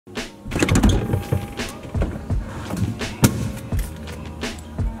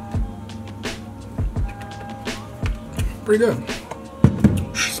pretty good.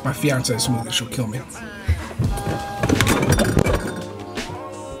 It's my fiance's smoothie, she'll kill me.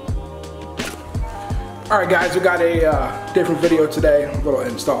 Alright guys, we got a different video today, a little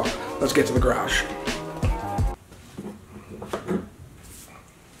install. Let's get to the garage.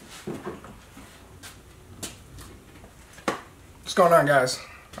 What's going on, guys?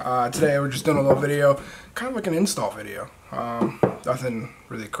 Today we're just doing a little video, kind of like an install video. Nothing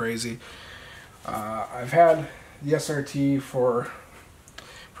really crazy. I've had the SRT for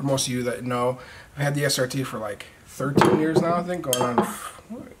most of you that know, I've had the SRT for like 13 years now, I think, going on,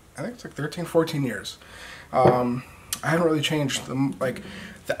 I think it's like 13, 14 years. I haven't really changed the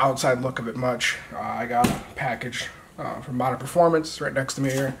outside look of it much. I got a package from Miata Performance right next to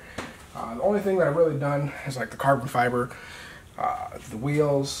me here. The only thing that I've really done is like the carbon fiber, the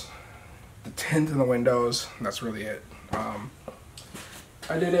wheels, the tint in the windows, and that's really it.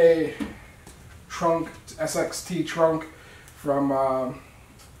 I did a trunk, SXT trunk from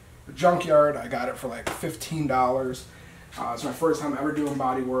the junkyard. I got it for like $15. It's my first time ever doing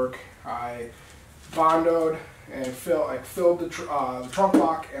body work. I bondoed and filled the trunk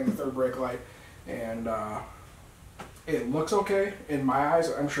lock and the third brake light, and it looks okay in my eyes.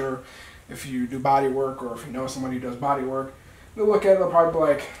 I'm sure if you do body work or if you know somebody who does body work, they'll look at it, they'll probably be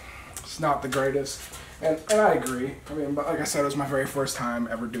like, it's not the greatest. And I agree. I mean, but like I said, it was my very first time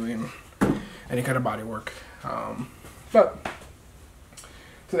ever doing any kind of body work. But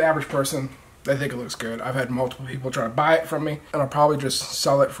to the average person, they think it looks good. I've had multiple people try to buy it from me, and I'll probably just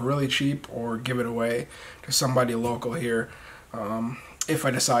sell it for really cheap or give it away to somebody local here if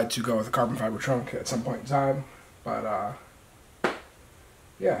I decide to go with a carbon fiber trunk at some point in time. But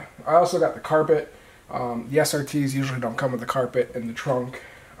yeah, I also got the carpet. The SRTs usually don't come with the carpet in the trunk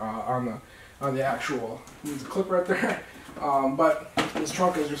on the actual, there's a clip right there. But this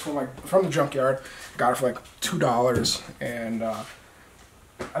trunk is just from the junkyard. Got it for like $2, and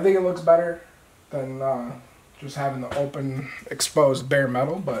I think it looks better than just having the open, exposed bare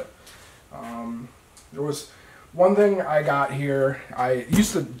metal. But there was one thing I got here I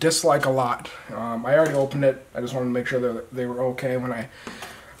used to dislike a lot. I already opened it. I just wanted to make sure that they were okay when I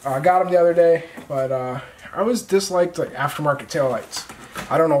got them the other day. But I always disliked like aftermarket taillights.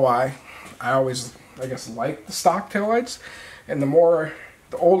 I don't know why. I always, I guess, like the stock taillights. And the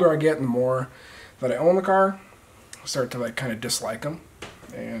older I get and the more that I own the car, I start to like kind of dislike them.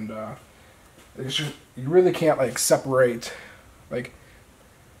 And it's just, you really can't like separate, like,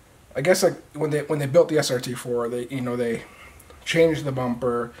 I guess like when they built the SRT4, they changed the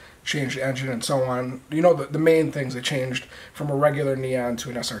bumper, changed the engine, and so on. You know, the main things they changed from a regular neon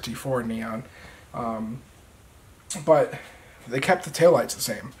to an SRT4 neon. But they kept the taillights the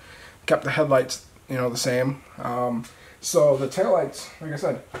same, kept the headlights, the same. So the taillights, like I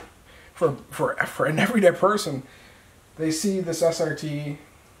said, for an everyday person, they see this SRT,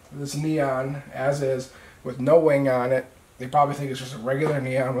 this neon, as is, with no wing on it. They probably think it's just a regular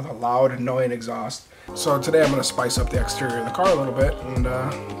neon with a loud, annoying exhaust. So today I'm going to spice up the exterior of the car a little bit and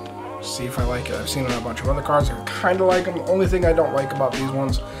see if I like it. I've seen it on a bunch of other cars. I kind of like them. The only thing I don't like about these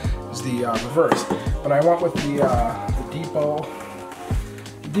ones is the reverse. But I went with the depot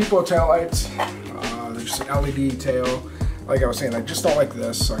taillights. They're just an LED tail. Like I was saying, I just don't like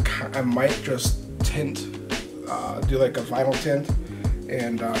this. So I might just tint, do like a vinyl tint,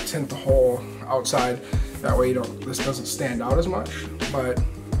 and tint the whole outside. That way this doesn't stand out as much. But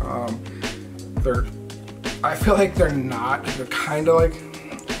I feel like they're kind of like,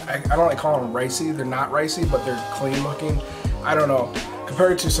 I don't like calling them ricey. They're not ricey, but they're clean looking. I don't know.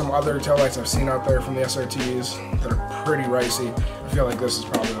 Compared to some other taillights I've seen out there from the SRTs that are pretty ricey, I feel like this is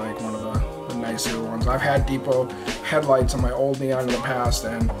probably like one of the nicer ones. I've had depot headlights on my old neon in the past,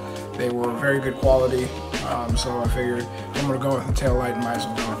 and they were very good quality. So I figured if I'm going to go with a taillight, I might as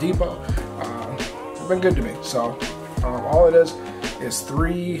well go with depot. It's been good to me. So all it is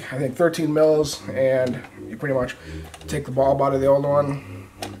 13 mils, and you pretty much take the bulb out of the old one,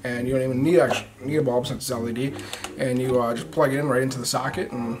 and you don't even need a bulb since it's LED, and you just plug it in right into the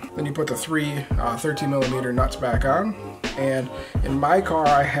socket, and then you put the three 13mm nuts back on. And in my car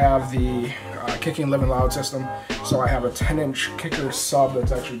I have the kicking live and loud system, so I have a 10-inch kicker sub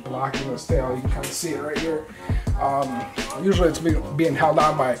that's actually blocking this tail. You can kind of see it right here. Usually it's being held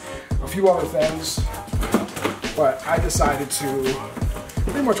on by a few other things, but I decided to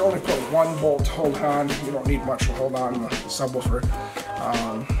pretty much only put one bolt to hold on. You don't need much to hold on the subwoofer.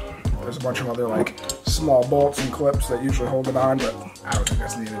 There's a bunch of other like small bolts and clips that usually hold it on, but I don't think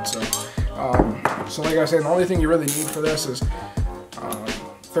that's needed. So like I said, the only thing you really need for this is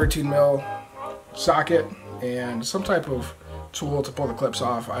 13 mil socket and some type of tool to pull the clips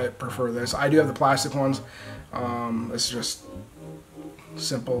off. I prefer this. I do have the plastic ones. It's just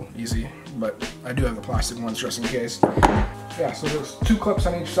simple, easy, but I do have the plastic ones just in case. Yeah, so there's 2 clips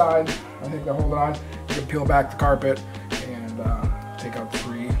on each side. I think they hold it on. You can peel back the carpet and take out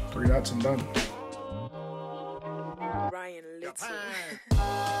 3 nuts and done.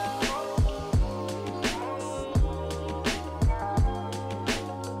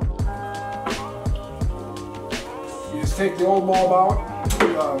 You just take the old bulb out,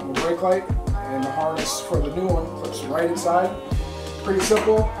 the brake light, and the harness for the new one clips right inside. Pretty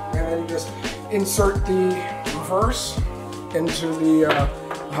simple, and then you just insert the reverse into the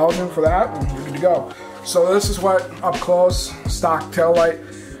housing for that, and you're good to go. So this is what up close stock tail light.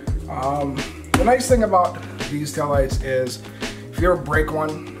 The nice thing about these tail lights is if you ever break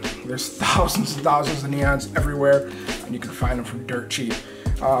one, there's thousands and thousands of neons everywhere, and you can find them for dirt cheap.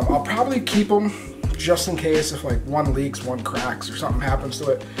 I'll probably keep them just in case if like one leaks, one cracks, or something happens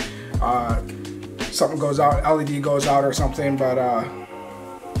to it. Something goes out, LED goes out or something, but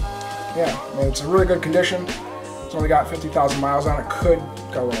yeah, I mean, it's a really good condition. It's only got 50,000 miles on it. Could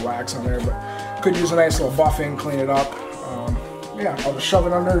got a little wax on there, but could use a nice little buffing, clean it up. Yeah, I'll just shove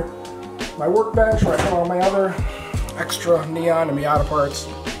it under my workbench where I put all my other extra neon and Miata parts.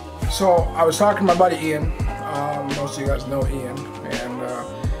 So I was talking to my buddy Ian. Most of you guys know Ian, and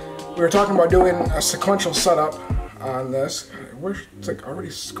we were talking about doing a sequential setup on this. It's like already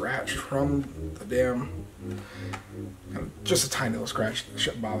scratched from the damn, just a tiny little scratch. The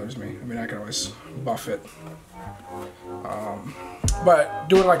shit bothers me. I mean, I can always buff it. But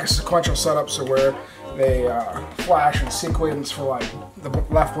doing like a sequential setup, so where they flash in sequence for like the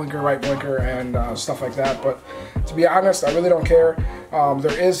left blinker, right blinker, and stuff like that. But to be honest, I really don't care.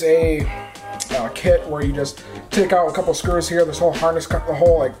 There is a kit where you just take out a couple screws here. This whole harness, the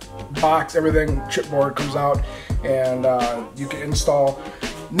whole like box, everything, chipboard comes out, and you can install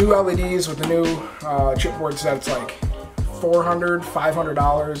new LEDs with the new chipboard set. It's like $400,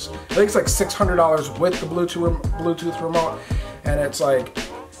 $500. I think it's like $600 with the Bluetooth remote, and it's like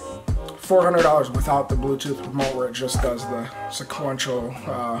 $400 without the Bluetooth remote, where it just does the sequential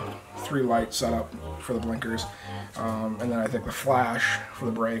 3 light setup for the blinkers, and then I think the flash for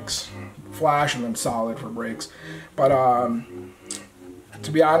the brakes, flash and then solid for brakes. But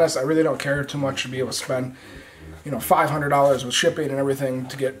to be honest, I really don't care too much to be able to spend, you know, $500 with shipping and everything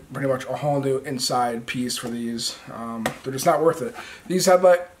to get pretty much a whole new inside piece for these. They're just not worth it. These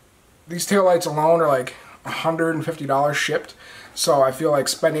taillights alone are like $150 shipped, so I feel like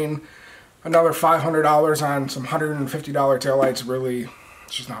spending another $500 on some $150 taillights, really,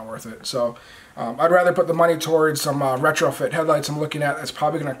 it's just not worth it. So I'd rather put the money towards some retrofit headlights I'm looking at. That's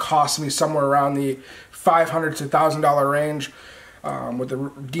probably going to cost me somewhere around the $500 to $1,000 range, with the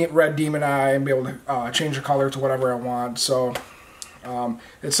red demon eye, and be able to change the color to whatever I want. So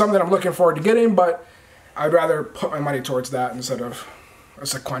it's something I'm looking forward to getting, but I'd rather put my money towards that instead of a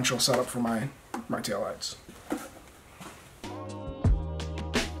sequential setup for my taillights.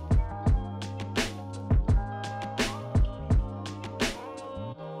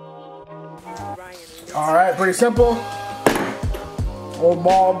 Alright, pretty simple. Old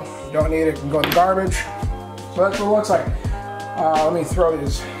bulb, don't need it, can go in the garbage. So that's what it looks like. Let me throw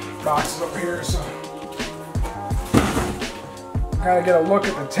these boxes up here so kind of get a look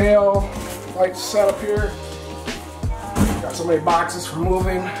at the tail light setup here. Got so many boxes for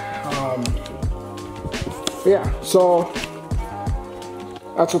moving. Yeah, so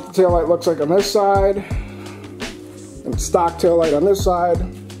that's what the tail light looks like on this side, and stock tail light on this side.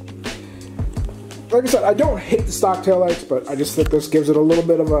 Like I said, I don't hate the stock taillights, but I just think this gives it a little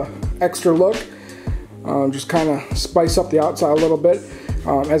bit of a extra look. Just kind of spice up the outside a little bit.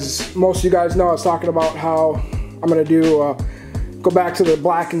 As most of you guys know, I was talking about how I'm going to do, go back to the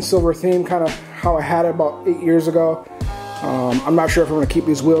black and silver theme, kind of how I had it about 8 years ago. I'm not sure if I'm going to keep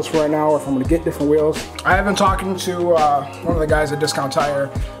these wheels for right now or if I'm going to get different wheels. I have been talking to one of the guys at Discount Tire,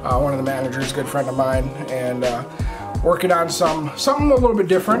 one of the managers, a good friend of mine, and working on something a little bit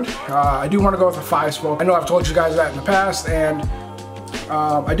different. I do want to go with a 5-spoke. I know I've told you guys that in the past, and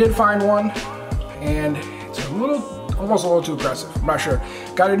I did find one, and it's almost a little too aggressive. I'm not sure.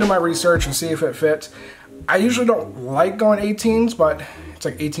 Got to do my research and see if it fits. I usually don't like going 18s, but it's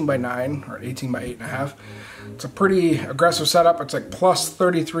like 18 by 9 or 18 by 8.5. It's a pretty aggressive setup. It's like plus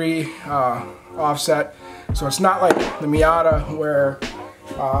 33 offset, so it's not like the Miata where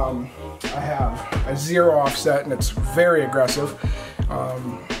I have a 0 offset and it's very aggressive.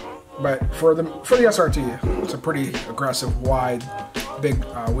 But for the SRT, it's a pretty aggressive, wide, big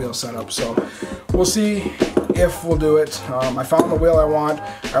wheel setup. So we'll see if we'll do it. I found the wheel I want,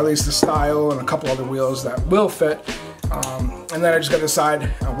 or at least the style, and a couple other wheels that will fit. And then I just got to decide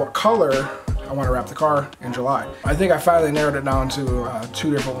what color I want to wrap the car in July. I think I finally narrowed it down to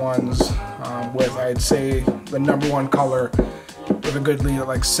 2 different ones with, I'd say, the #1 color with a good lead at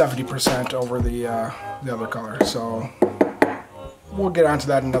like 70% over the other color. So we'll get onto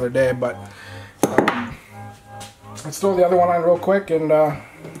that another day, but let's throw the other one on real quick and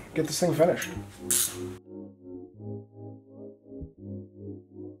get this thing finished.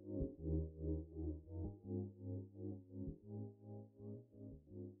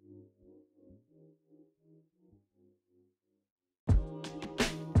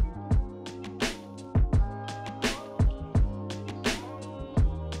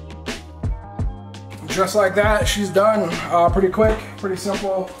 Just like that, she's done. Pretty quick, pretty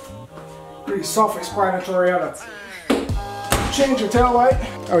simple, pretty self-explanatory how to change the tail light.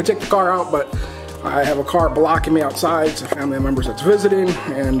 I would take the car out, but I have a car blocking me outside. It's a family members that's visiting,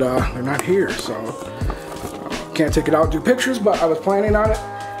 and they're not here, so can't take it out and do pictures, but I was planning on it.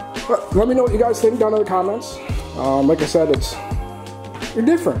 But let me know what you guys think down in the comments. Like I said, you're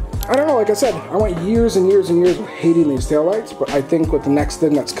different. I don't know, like I said, I went years and years and years of hating these taillights, but I think with the next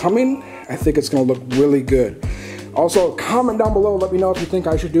thing that's coming, I think it's gonna look really good. Also, comment down below, let me know if you think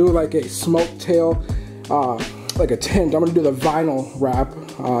I should do like a smoke tail, like a tint. I'm gonna do the vinyl wrap,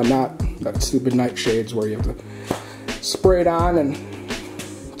 not that stupid nightshades where you have to spray it on and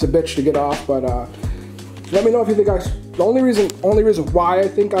it's a bitch to get off, but let me know if you think the only reason why I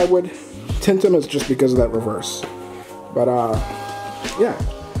think I would tint them is just because of that reverse. But yeah,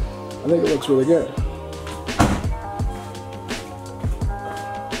 I think it looks really good.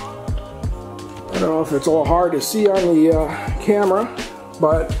 I don't know if it's a little hard to see on the camera,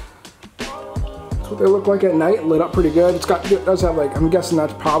 but that's what they look like at night, lit up pretty good. It does have like, I'm guessing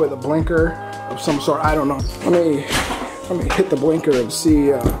that's probably the blinker of some sort, I don't know. Let me hit the blinker and see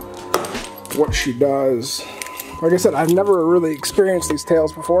what she does. Like I said, I've never really experienced these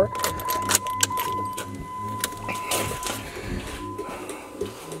tails before.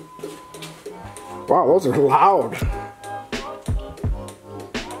 Wow, those are loud.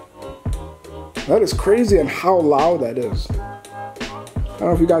 That is crazy on how loud that is. I don't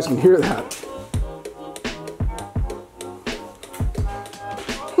know if you guys can hear that.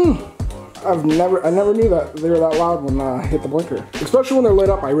 I never knew that they were that loud when I hit the blinker. Especially when they're lit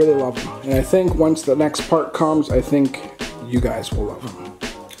up, I really love them. And I think once the next part comes, I think you guys will love them.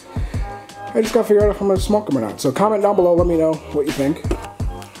 I just gotta figure out if I'm gonna smoke them or not. So comment down below, let me know what you think.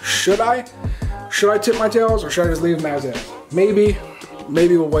 Should I tip my tails or should I just leave them as is? Maybe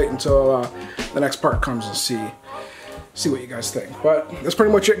we'll wait until the next part comes and see what you guys think. But that's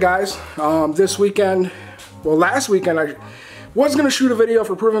pretty much it, guys. This weekend, well, last weekend I was gonna shoot a video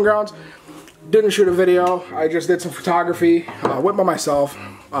for Proving Grounds. Didn't shoot a video. I just did some photography. Went by myself.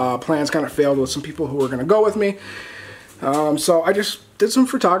 Plans kind of failed with some people who were gonna go with me. So I just did some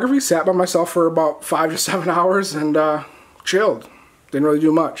photography, sat by myself for about 5 to 7 hours and chilled. Didn't really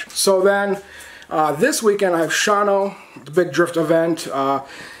do much. So then this weekend I have Shawano, the big drift event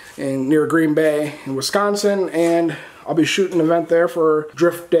near Green Bay in Wisconsin, and I'll be shooting an event there for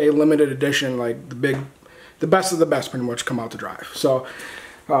Drift Day limited edition, like the best of the best pretty much come out to drive. So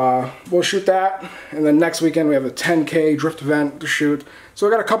we'll shoot that, and then next weekend we have a 10K drift event to shoot. So I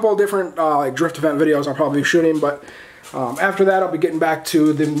got a couple of different like drift event videos I'll probably be shooting, but after that I'll be getting back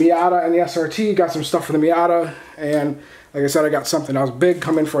to the Miata and the SRT. Got some stuff for the Miata, and like I said, I got something else big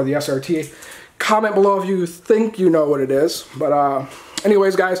coming for the SRT. Comment below if you think you know what it is. But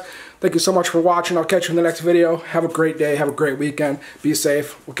anyways, guys, thank you so much for watching. I'll catch you in the next video. Have a great day. Have a great weekend. Be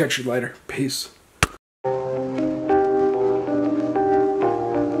safe. We'll catch you later. Peace.